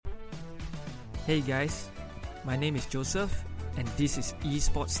Hey guys, my name is Joseph and this is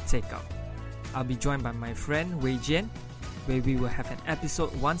Esports Takeout. I'll be joined by my friend Wei Jian, where we will have an episode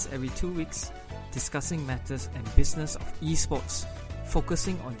once every 2 weeks discussing matters and business of esports,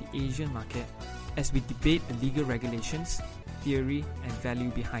 focusing on the Asian market as we debate the legal regulations, theory and value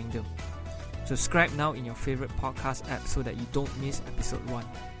behind them. Subscribe now in your favorite podcast app so that you don't miss episode 1.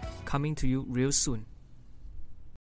 Coming to you real soon.